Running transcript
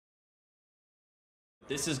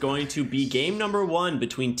This is going to be game number 1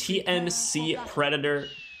 between TNC Predator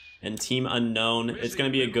and Team Unknown. It's going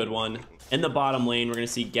to be a good one. In the bottom lane, we're going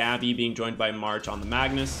to see Gabby being joined by March on the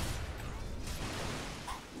Magnus.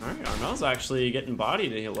 All right, Armel's actually getting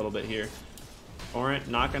bodied a little bit here. Torrent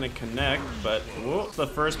not going to connect, but whoop, the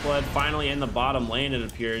first blood finally in the bottom lane, it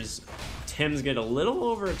appears. Tim's get a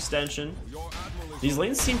little overextension. These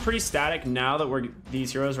lanes seem pretty static now that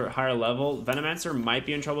these heroes are at higher level. Venomancer might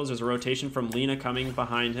be in trouble. There's a rotation from Lina coming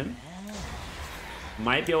behind him.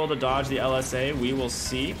 Might be able to dodge the LSA. We will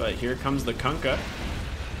see, but here comes the Kunkka.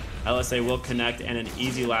 LSA will connect, and an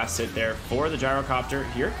easy last hit there for the gyrocopter.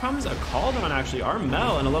 Here comes a call down, actually.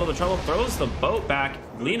 Armel in a little bit of trouble, throws the boat back.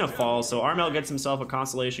 Lina falls, so Armel gets himself a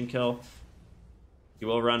constellation kill. He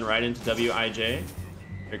will run right into WIJ.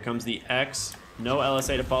 Here comes the X. No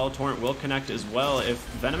LSA to follow. Torrent will connect as well. If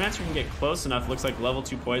Venomancer can get close enough, looks like level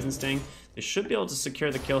 2 Poison Sting. They should be able to secure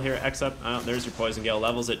the kill here. X up. There's your Poison Gale.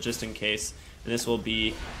 Levels it just in case. And this will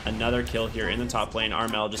be another kill here in the top lane.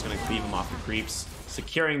 Armel just going to cleave him off the creeps,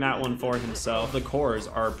 securing that one for himself. The cores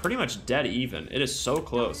are pretty much dead even. It is so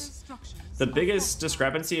close. The biggest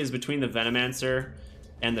discrepancy is between the Venomancer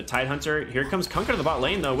and the Tidehunter. Here comes Kunkka to the bot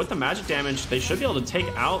lane though. With the magic damage, they should be able to take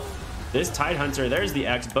out this Tidehunter. There's the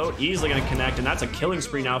X. Boat easily going to connect, and that's a killing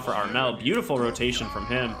spree now for Armel. Beautiful rotation from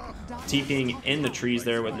him. TPing in the trees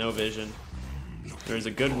there with no vision. There's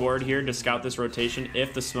a good ward here to scout this rotation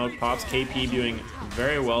if the smoke pops. KP doing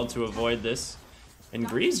very well to avoid this. And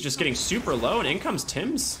Greaves just getting super low, and in comes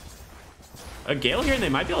Tim's. A Gale here, and they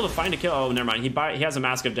might be able to find a kill. Oh, never mind. He has a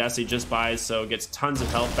Mask of Death, so he just buys, so gets tons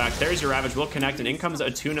of health back. There's your Ravage. Will connect, and in comes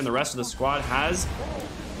Attune, and the rest of the squad has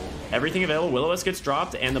everything available. Will-O-Wisp gets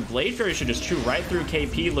dropped, and the Blade Fury should just chew right through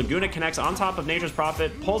KP. Laguna connects on top of Nature's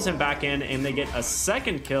Prophet, pulls him back in, and they get a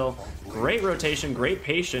second kill. Great rotation, great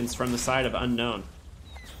patience from the side of Unknown.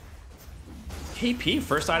 KP,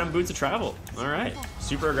 first item boots of travel. All right,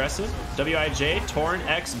 super aggressive. WIJ, Torrent,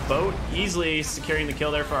 X, Boat, easily securing the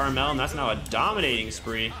kill there for Armel, and that's now a dominating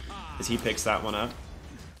spree as he picks that one up.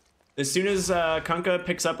 As soon as Kunkka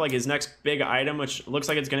picks up like his next big item, which looks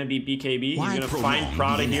like it's going to be BKB, he's going to find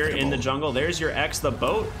Prada here in the jungle. There's your X, the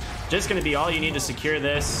Boat. Just going to be all you need to secure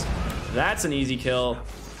this. That's an easy kill.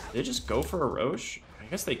 They just go for a Roche? I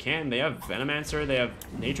guess they can. They have Venomancer, they have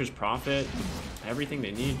Nature's Prophet, everything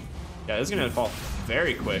they need. Yeah, this is going to fall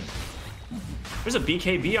very quick. There's a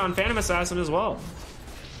BKB on Phantom Assassin as well.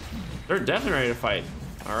 They're definitely ready to fight.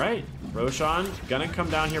 All right, Roshan gonna come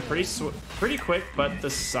down here pretty quick, but the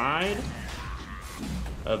side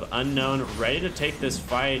of Unknown ready to take this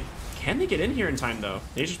fight. Can they get in here in time though?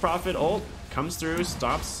 Nature's Prophet ult comes through,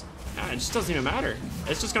 stops. It just doesn't even matter.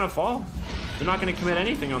 It's just gonna fall. They're not gonna commit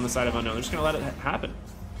anything on the side of Unknown. They're just gonna let it happen.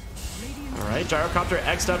 All right, Gyrocopter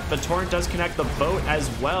X'd up. The Torrent does connect the Boat as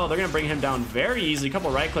well. They're going to bring him down very easily. A couple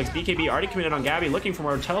right clicks. BKB already committed on Gabby, looking for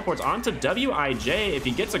more teleports onto WIJ. If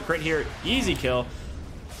he gets a crit here, easy kill.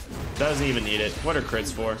 Doesn't even need it. What are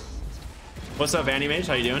crits for? What's up, Animage?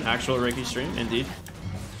 How you doing? Actual Ricky stream, indeed.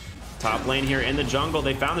 Top lane here in the jungle.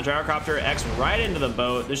 They found the Gyrocopter X right into the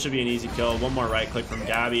Boat. This should be an easy kill. One more right click from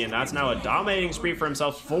Gabby, and that's now a dominating spree for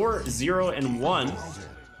himself. 4-0-1.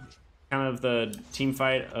 Kind of the team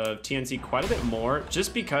fight of TNC quite a bit more,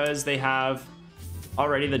 just because they have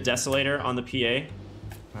already the Desolator on the PA.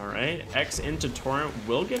 All right, X into Torrent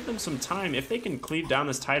will give them some time. If they can cleave down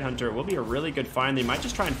this Tidehunter, it will be a really good find. They might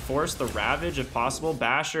just try and force the Ravage if possible.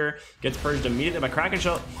 Basher gets purged immediately by Kraken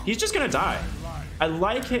Shell. He's just gonna die. I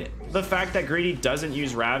like the fact that Greedy doesn't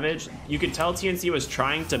use Ravage. You could tell TNC was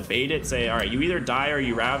trying to bait it, say, all right, you either die or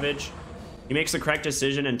you Ravage. He makes the correct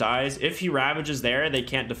decision and dies. If he Ravages there, they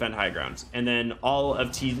can't defend high ground. And then all of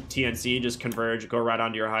TNC just converge, go right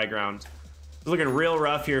onto your high ground. It's looking real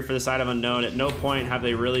rough here for the side of Unknown. At no point have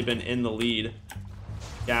they really been in the lead.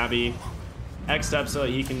 Gabby X'd up so that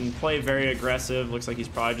he can play very aggressive. Looks like he's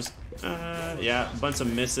probably just, yeah, a bunch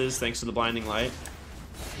of misses thanks to the blinding light.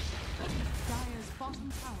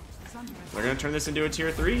 They're going to turn this into a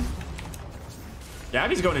tier 3.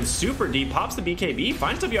 Gabby's going in super deep, pops the BKB,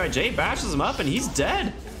 finds WIJ, bashes him up, and he's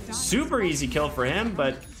dead. Super easy kill for him,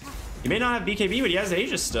 but he may not have BKB, but he has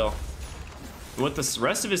Aegis still. And with the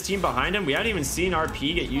rest of his team behind him, we haven't even seen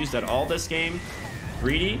RP get used at all this game.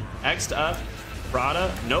 Greedy, X'd up,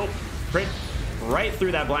 Prada, nope. Crit right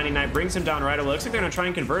through that blinding knight, brings him down right away. Looks like they're gonna try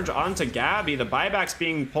and converge onto Gabby. The buyback's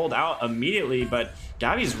being pulled out immediately, but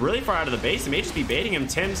Gabby's really far out of the base. They may just be baiting him.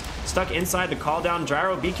 Tim's stuck inside the call down.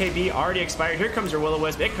 Gyro, BKB already expired. Here comes your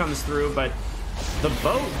Will-O-Wisp. It comes through, but the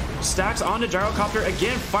Boat stacks onto Gyrocopter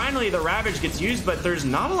again. Finally, the Ravage gets used, but there's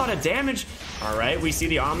not a lot of damage. All right, we see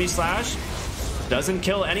the Omni Slash. Doesn't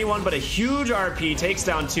kill anyone, but a huge RP takes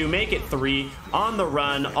down 2, make it 3 on the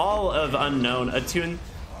run. All of Unknown. Attune,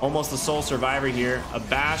 almost the sole survivor here. A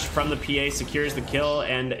bash from the PA secures the kill,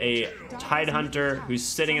 and a Tidehunter who's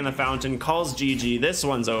sitting in the fountain calls GG. This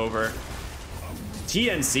one's over.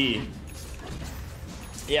 TNC.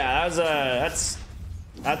 Yeah,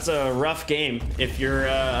 that's a rough game if you're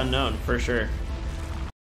Unknown, for sure.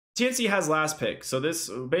 TNC has last pick, so this,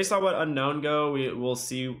 based on what Unknown go, we'll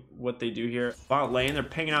see what they do here. Bot lane, they're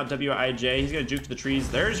pinging out WIJ. He's gonna juke to the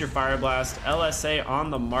trees. There's your Fire Blast. LSA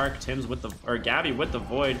on the mark. Tim's with the, or Gabby with the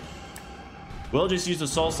Void. Will just use the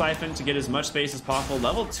Soul Siphon to get as much space as possible.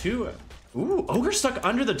 Level 2. Ooh, Ogre stuck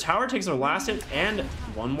under the tower, takes their last hit, and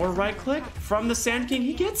one more right click from the Sand King.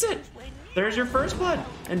 He gets it. There's your first blood,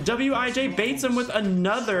 and WIJ baits him with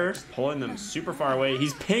another, pulling them super far away.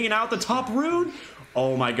 He's pinging out the top rune.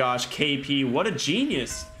 Oh my gosh, KP, what a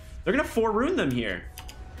genius. They're gonna 4 rune them here.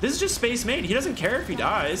 This is just space made. He doesn't care if he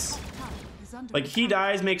dies. Like, he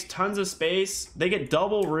dies, makes tons of space. They get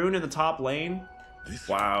double rune in the top lane.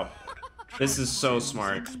 Wow, this is so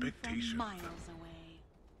smart.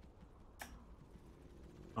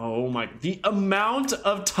 Oh my, the amount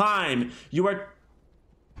of time you are,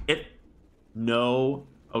 no,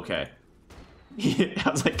 okay. I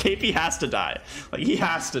was like, KP has to die. Like, he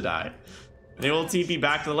has to die. They will TP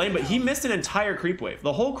back to the lane, but he missed an entire creep wave.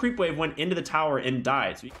 The whole creep wave went into the tower and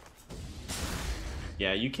died. So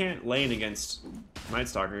yeah, you can't lane against Night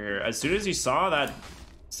Stalker here. As soon as he saw that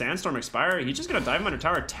Sandstorm expire, he's just gonna dive him under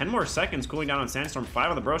tower. 10 more seconds cooling down on Sandstorm, 5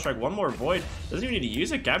 on the Bro Strike, 1 more Void. Doesn't even need to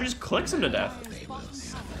use it. Gabby just clicks him to death.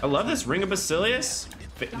 I love this. Ring of Basilius,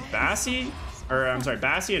 Bassi, or I'm sorry,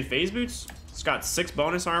 Bassi and Phase Boots. He's got 6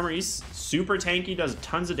 bonus armor. He's super tanky, does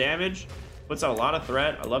tons of damage. Puts out a lot of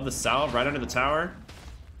threat. I love the salve right under the tower.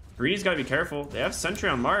 Greedy's got to be careful. They have Sentry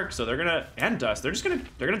on Mark, so they're gonna, and Dust. They're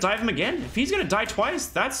gonna dive him again. If he's gonna die twice,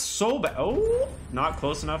 that's so bad. Oh, not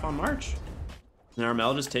close enough on March. And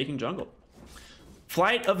Armel just taking jungle.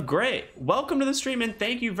 Flight of Gray, welcome to the stream and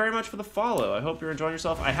thank you very much for the follow. I hope you're enjoying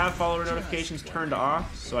yourself. I have follower notifications turned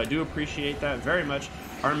off, so I do appreciate that very much.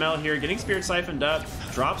 Armel here, getting Spirit Siphoned up,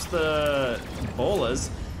 drops the bolas.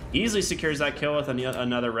 Easily secures that kill with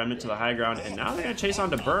another remnant to the high ground, and now they're gonna chase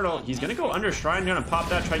on to Burnal. He's gonna go under Shrine, gonna pop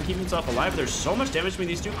that, try and keep himself alive. There's so much damage between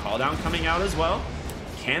these two. Call down coming out as well.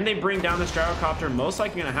 Can they bring down this Gyrocopter? Most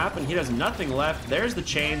likely gonna happen. He has nothing left. There's the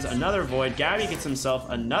chains, another Void. Gabby gets himself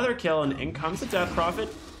another kill, and in comes the Death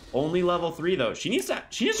Prophet. Only level 3 though. She needs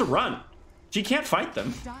to run. She can't fight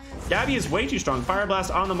them. Gabby is way too strong. Fire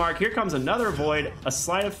Blast on the mark. Here comes another Void. A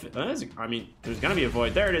slide of, I mean, there's gonna be a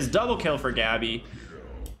Void. There it is. Double kill for Gabby.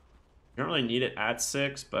 You don't really need it at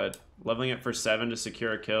 6, but leveling it for 7 to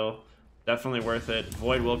secure a kill, definitely worth it.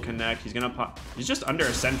 Void will connect. He's gonna pop. He's just under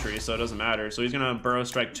a sentry, so it doesn't matter. So he's gonna Burrow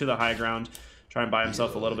Strike to the high ground, try and buy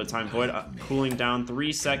himself a little bit of time. Void cooling down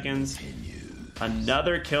 3 seconds.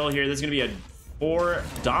 Another kill here. This is gonna be a 4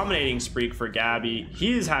 dominating streak for Gabby.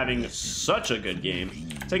 He is having such a good game.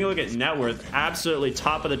 Taking a look at net worth, absolutely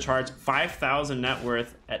top of the charts. 5,000 net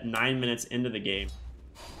worth at 9 minutes into the game.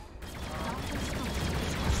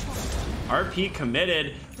 RP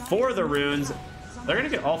committed for the runes. They're gonna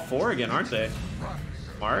get all 4 again, aren't they?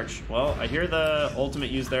 March? Well, I hear the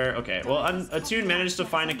ultimate used there. Okay, well, Attune managed to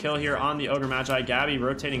find a kill here on the Ogre Magi. Gabby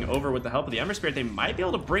rotating over with the help of the Ember Spirit. They might be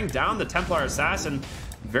able to bring down the Templar Assassin.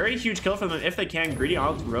 Very huge kill for them if they can. Greedy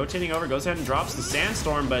rotating over, goes ahead and drops the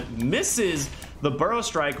Sandstorm, but misses the Burrow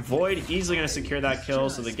Strike. Void easily gonna secure that kill,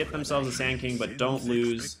 so they get themselves a Sand King, but don't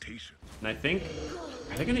lose. And I think,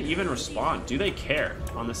 are they gonna even respond? Do they care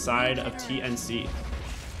on the side of TNC?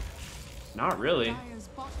 Not really.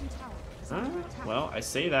 Well, I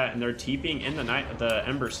say that, and they're TPing in the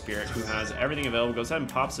Ember Spirit, who has everything available. Goes ahead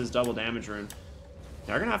and pops his double damage rune.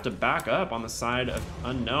 They're gonna have to back up on the side of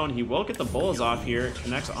Unknown. He will get the Bulls off here.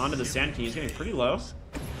 Connects onto the Sand King. He's getting pretty low.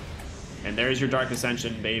 And there's your Dark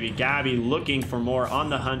Ascension, baby. Gabby looking for more on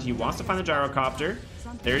the hunt. He wants to find the Gyrocopter.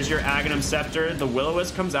 There's your Aghanim Scepter. The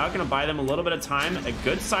Will-O-Wisp comes out, gonna buy them a little bit of time. A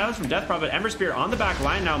good silence from Death Prophet. Ember Spear on the back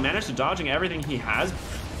line now, managed to dodging everything he has.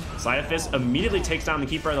 Sleight of Fist immediately takes down the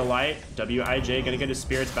Keeper of the Light. WIJ gonna get his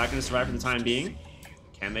spirits back into survive for the time being.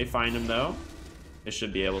 Can they find him though? They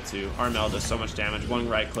should be able to. Armel does so much damage. 1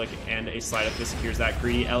 right click and a Sleight of Fist secures that.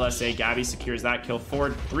 Greedy LSA. Gabby secures that kill.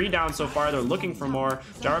 3 down so far. They're looking for more.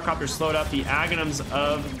 Gyrocopter slowed up. The Aghanims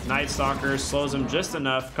of Night Stalker slows him just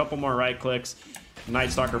enough. Couple more right clicks.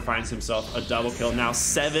 Night Stalker finds himself a double kill. Now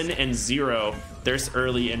 7-0. They're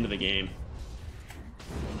early into the game.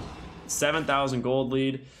 7,000 gold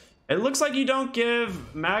lead. It looks like you don't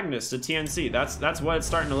give Magnus to TNC. That's what it's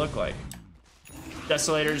starting to look like.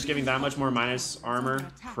 Desolator just giving that much more minus armor.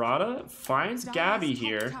 Prada finds Gabby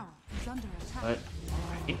here. But,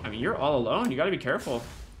 I mean, you're all alone. You gotta be careful.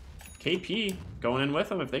 KP going in with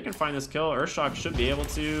him. If they can find this kill, Urshok should be able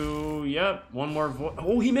to... Yep, one more void.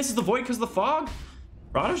 Oh, he misses the void because of the fog.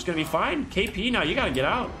 Prada's gonna be fine. KP, now you gotta get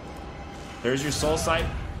out. There's your soul sight.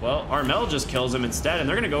 Well, Armel just kills him instead, and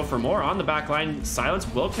they're gonna go for more on the back line. Silence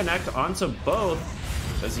will connect onto both.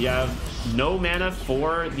 Does he have no mana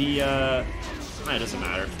for the... It doesn't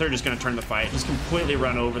matter. They're just going to turn the fight. Just completely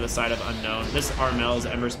run over the side of Unknown. This Armel's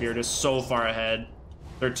Ember Spirit is so far ahead.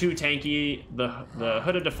 They're too tanky. The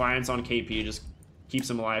Hood of Defiance on KP just keeps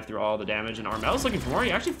him alive through all the damage. And Armel's looking for more. He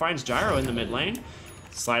actually finds Gyro in the mid lane.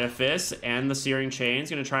 Sleight of Fist and the Searing Chain's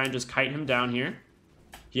going to try and just kite him down here.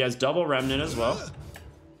 He has double Remnant as well.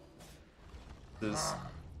 This is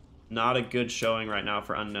not a good showing right now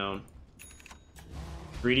for Unknown.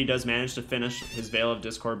 Greedy does manage to finish his Veil of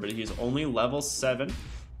Discord, but he's only level 7.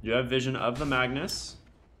 You have vision of the Magnus.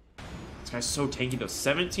 This guy's so tanky though.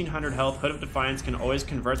 1700 health. Hood of Defiance can always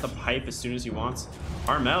convert the pipe as soon as he wants.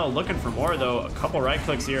 Armel looking for more though. A couple right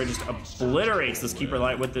clicks here just obliterates this Keeper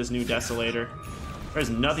Light with this new Desolator.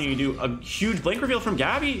 There's nothing you can do. A huge blink reveal from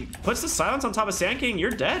Gabby. Puts the silence on top of Sand King.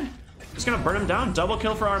 You're dead. Just gonna burn him down. Double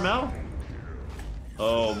kill for Armel.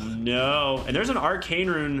 Oh no, and there's an arcane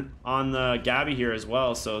rune on the Gabby here as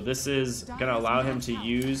well, so this is gonna allow him to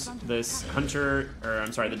use this Hunter, or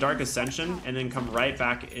I'm sorry, the Dark Ascension, and then come right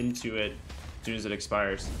back into it as soon as it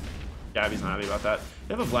expires. Gabby's not happy about that.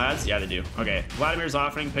 They have a Vlad's? Yeah, they do. Okay, Vladimir's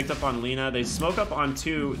offering, picked up on Lina. They smoke up on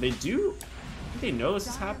 2. They do, I think they know this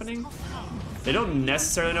is happening. They don't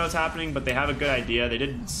necessarily know what's happening, but they have a good idea. They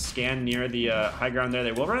did scan near the high ground there.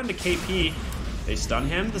 They will run into KP. They stun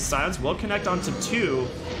him. The silence will connect onto 2.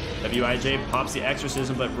 WIJ pops the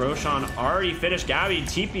exorcism, but Roshan already finished Gabby.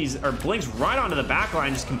 TP's or blinks right onto the back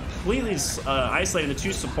line, just completely isolating the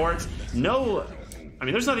 2 supports. No, I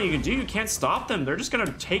mean, there's nothing you can do. You can't stop them. They're just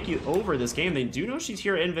gonna take you over this game. They do know she's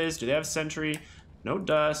here. Invis. Do they have Sentry? No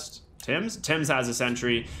Dust. Tim's has a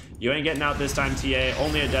Sentry. You ain't getting out this time, TA.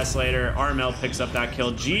 Only a Desolator. Armel picks up that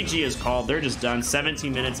kill. GG is called. They're just done.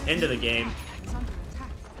 17 minutes into the game.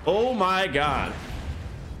 Oh my god.